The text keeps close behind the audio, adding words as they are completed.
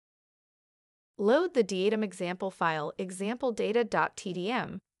Load the DIAdem example file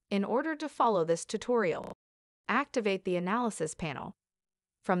example-data.tdm in order to follow this tutorial. Activate the Analysis panel.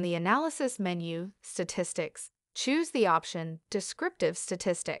 From the Analysis menu, Statistics, choose the option Descriptive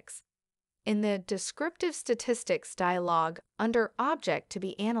Statistics. In the Descriptive Statistics dialog, under Object to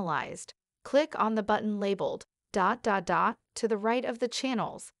be Analyzed, click on the button labeled ... to the right of the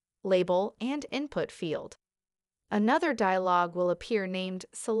Channels, Label, and Input field. Another dialog will appear named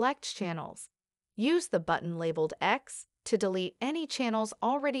Select Channels. Use the button labeled X to delete any channels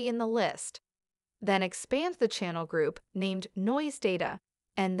already in the list. Then expand the channel group named Noise Data,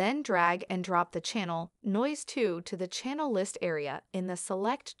 and then drag and drop the channel Noise 2 to the channel list area in the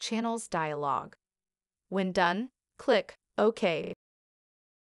Select Channels dialog. When done, click OK.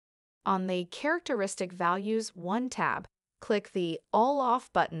 On the Characteristic Values 1 tab, click the All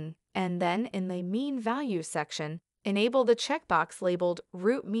Off button, and then in the Mean Values section, enable the checkbox labeled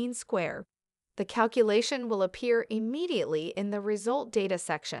Root Mean Square. The calculation will appear immediately in the Result Data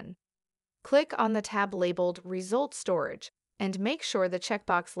section. Click on the tab labeled Result Storage, and make sure the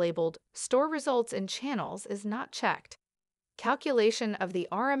checkbox labeled Store Results in Channels is not checked. Calculation of the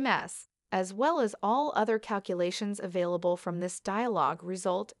RMS, as well as all other calculations available from this dialog,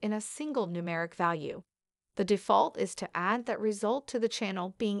 result in a single numeric value. The default is to add that result to the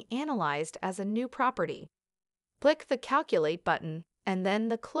channel being analyzed as a new property. Click the Calculate button and then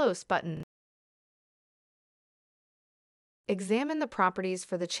the Close button. Examine the properties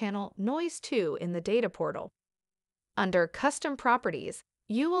for the channel Noise 2 in the Data Portal. Under Custom Properties,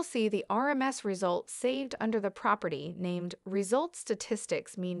 you will see the RMS result saved under the property named Result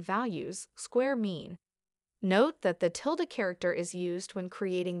Statistics Mean Values Square Mean. Note that the tilde character is used when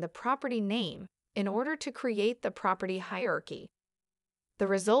creating the property name in order to create the property hierarchy. The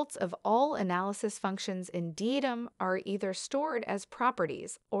results of all analysis functions in DIAdem are either stored as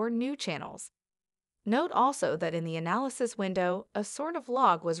properties or new channels. Note also that in the analysis window, a sort of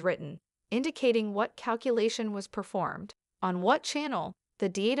log was written, indicating what calculation was performed, on what channel, the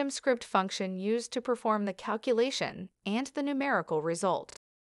DIAdem script function used to perform the calculation, and the numerical result.